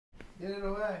Get it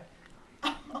away.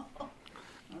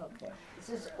 Okay. Is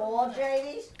this all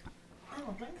JD's? I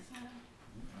don't think so.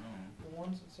 The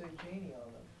ones that say Janie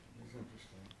on them. That's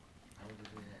interesting. How would you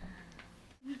do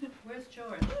that? Where's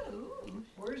George? Ooh.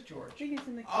 Where's George? I think he's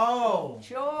in the Oh!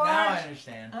 George! Now I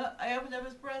understand. I opened up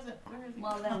his present. Where is he?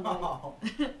 Well, then Oh.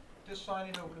 Just sign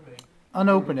it over to me.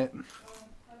 Unopen it.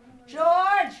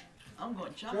 George! I'm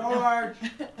going to George!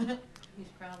 He's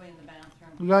probably in the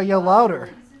bathroom. You gotta yell louder.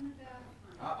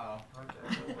 Uh-oh.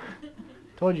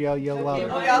 Told you I'll yell louder.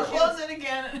 Okay, I'll close it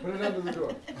again. Put it under the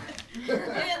door. You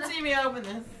didn't see me open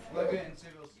this. Look it and see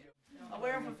if you'll see it. I'll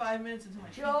wear them for 5 minutes until my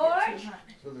feet George? get too hot.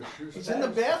 So the shoes. It's in the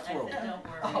bathroom. Don't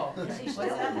worry. Oh. Is he still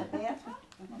in the bathroom?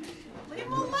 Leave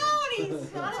him alone.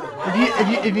 He's not in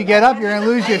the If you get up, you're gonna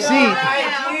lose your seat.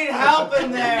 Alright, you need help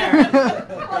in there!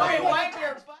 Wait, wipe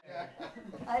your butt.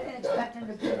 I didn't expect him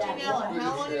to be that Janelle, long.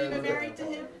 how long have you been married to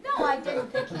him? No, I didn't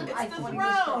think he, I It's the thought he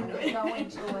was throne. going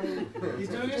to He's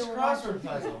doing his crossword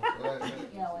puzzle.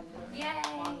 you know,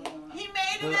 He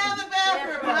made it out of the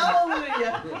bathroom.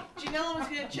 Hallelujah. Janelle was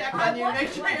going to check on you,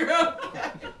 make sure you're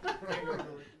okay.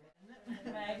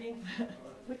 Maggie,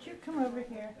 would you come over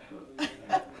here? Get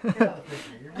out of the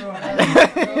picture. You're ruining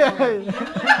it.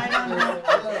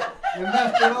 You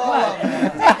messed it all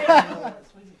up.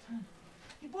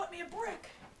 You bought me a brick.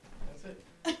 That's it.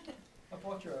 I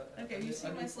bought you a... Okay, you see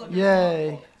my slipper.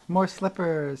 Yay! More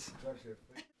slippers.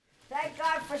 thank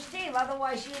God for Steve,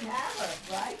 otherwise you'd have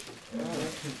her, right?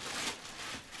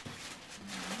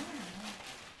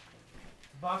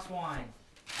 Box wine.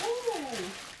 Ooh,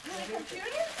 you have a computer?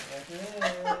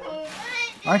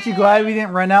 Aren't you glad we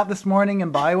didn't run out this morning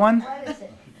and buy one? What is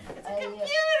it? It's a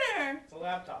computer. It's a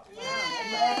laptop. I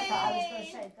was going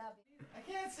to say, I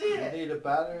can't see You it. need a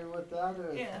battery with that,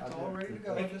 or? Yeah. It's all ready to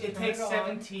go. It takes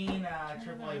 17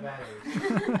 AAA batteries.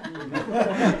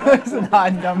 It's an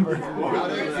odd number. How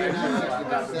do you say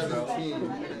that?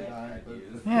 17.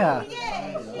 Yeah. But-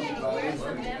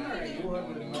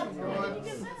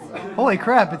 Holy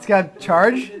crap! It's got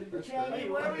charge. Jamie,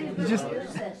 where are you You going just- to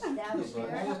use this?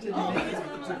 Downstairs?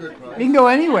 It's a good price. You can go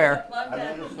anywhere. Plug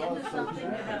that into something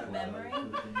about memory.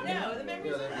 No, the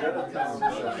memory's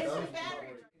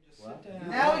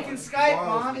Now we can Skype,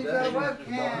 Mom. You've got a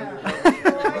webcam.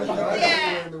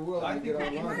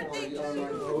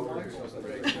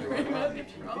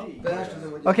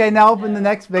 Okay, now open the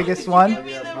next biggest one. Give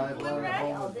me the wood rack?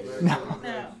 No.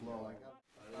 No.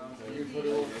 You put a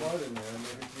little card in there and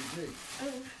make it 3G.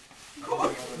 Of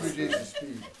course. 3G is the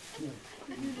speed.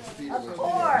 The speed Of which-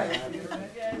 course. You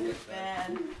guys are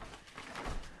bad.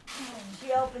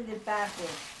 She opened it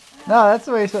backwards. No, that's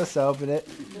the way you're supposed to open it.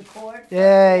 The cord?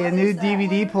 Yay, a What new is that?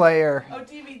 DVD player. Oh,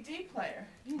 DVD player.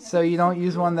 So you don't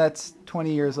use one that's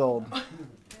 20 years old. So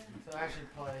actually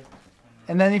play.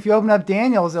 And then if you open up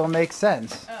Daniel's, it'll make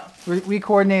sense. Oh. We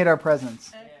coordinate our presents.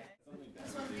 Okay.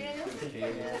 This one, Daniel?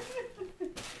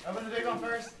 Open the big one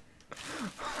first.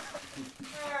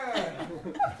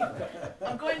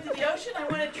 I'm going to the ocean. I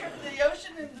want to trip to the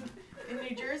ocean in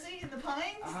New Jersey, in the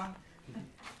Pines. Uh-huh.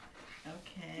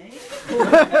 Okay.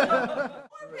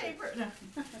 More paper. No.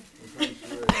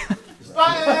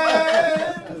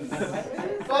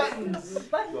 Buttons!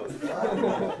 Buttons!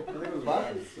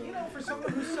 You know, for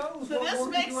someone who sews, So what this more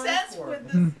could makes you ask sense for?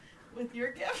 with this, with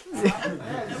your gift.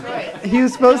 That's right. He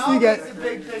was supposed to Now get. it's a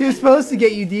big He was supposed to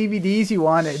get you DVDs you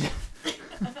wanted.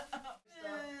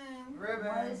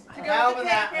 Ribbon. To go Now with open the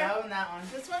that. camera. Now open that one.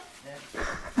 This one?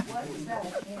 What is that?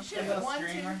 Should Little have one,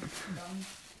 streamer. two.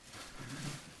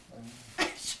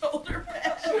 Shoulder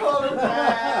pad. Shoulder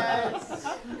pads.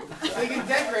 So you can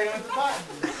decorate them with the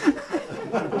buttons.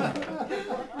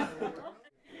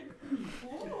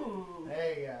 Ooh.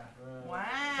 There you go. Wow.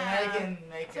 So now you can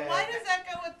make So a... why does that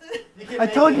go with the... you can I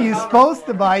make told a you he's cover supposed for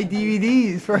to it. buy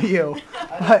DVDs for you, I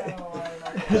but don't know why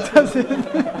it doesn't.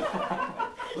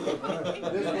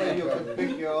 This way you can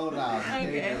pick your own out.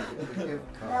 Okay.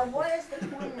 Now, what is the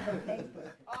point of the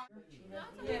paper?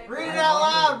 Read it out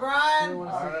loud, Brian!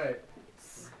 Alright.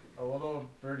 A little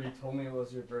birdie told me it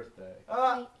was your birthday.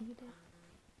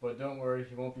 But don't worry,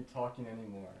 he won't be talking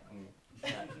anymore.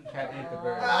 Cat ate the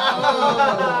bird.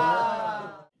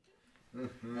 Ah.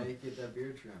 How do you get that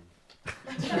beard trim? Oh,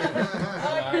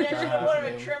 you should have put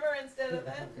him a trimmer instead of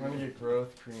that. I'm gonna get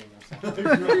growth cream or something.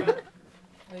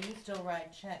 Well, you still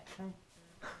write checks, huh?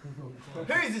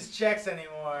 Who uses checks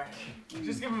anymore?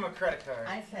 Just give him a credit card.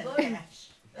 I said Look. cash.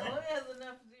 Now, let me has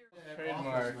enough zero.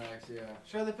 Trademark.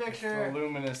 Show the A picture.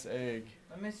 luminous egg.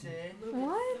 Let me see.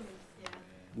 What?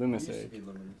 Luminous egg.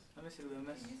 Let me see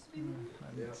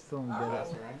Loomis. Still don't That's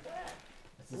get it. right.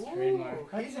 That's his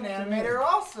trademark. He's an animator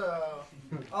also.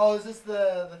 Oh, is this it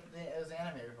was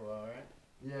animated for a while, right?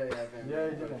 Yeah, I've animated Yeah, you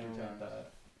it did a few animate times.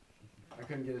 that. I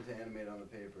couldn't get it to animate on the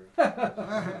paper.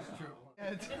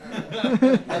 That's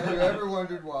Have you ever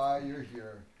wondered why you're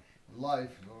here? Life.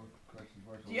 No questions,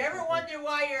 marks, Do you ever wonder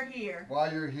why you're here? why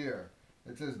you're here?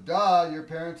 It says, duh, your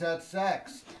parents had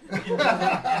sex. Pass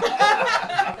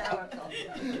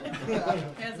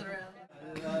it around.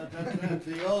 That's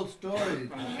the old story.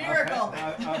 Miracle.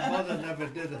 Our mother never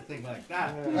did a thing like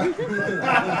that.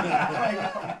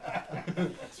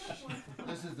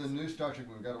 This is the new Star Trek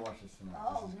movie. We've got to watch this tonight.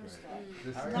 Oh, This new is Star great.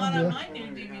 This is Not on my new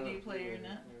DVD player,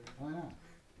 no. Why not?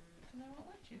 And I won't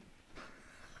let you.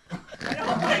 I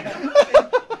don't like the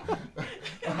movie.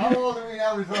 How old are we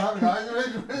now? We still have an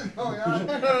argument? What is going on?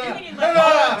 You need my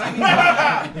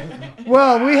phone.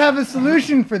 Well, we have a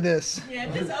solution for this. Yeah,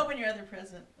 just open your other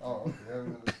present. Oh, okay. We have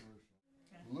another solution.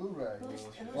 Blu-ray.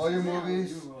 All your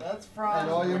movies. That's And from.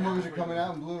 all your movies are coming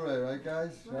out in Blu-ray, right,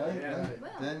 guys? Right? Yeah.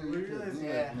 Then you get Blu-ray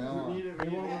Yeah. from now on. We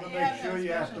want to Yeah, make sure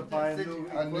you have to buy a new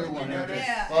A new one. equipment.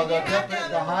 Yeah. Well, and the you have to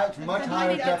definite, have it's much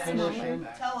higher definition,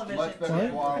 television. much better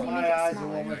quality. My eyes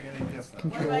won't make any difference.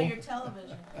 What about your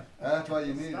television? That's why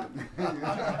you need it.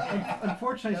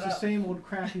 Unfortunately, it's the same old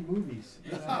crappy movies.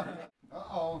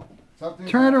 Uh-oh. Something.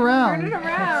 Turn it around. Turn it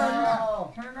around.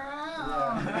 Oh. Turn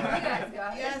around. You guys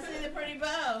got You gotta see the pretty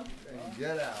bow. And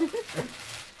get out.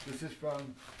 This is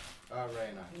from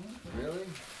Raina. really?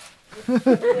 You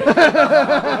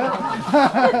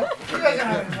guys are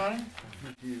having fun.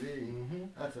 TV.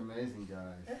 That's amazing,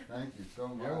 guys. Thank you so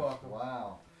much. You're welcome.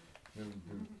 Wow.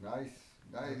 Nice.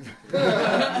 Nice.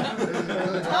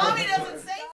 Tommy doesn't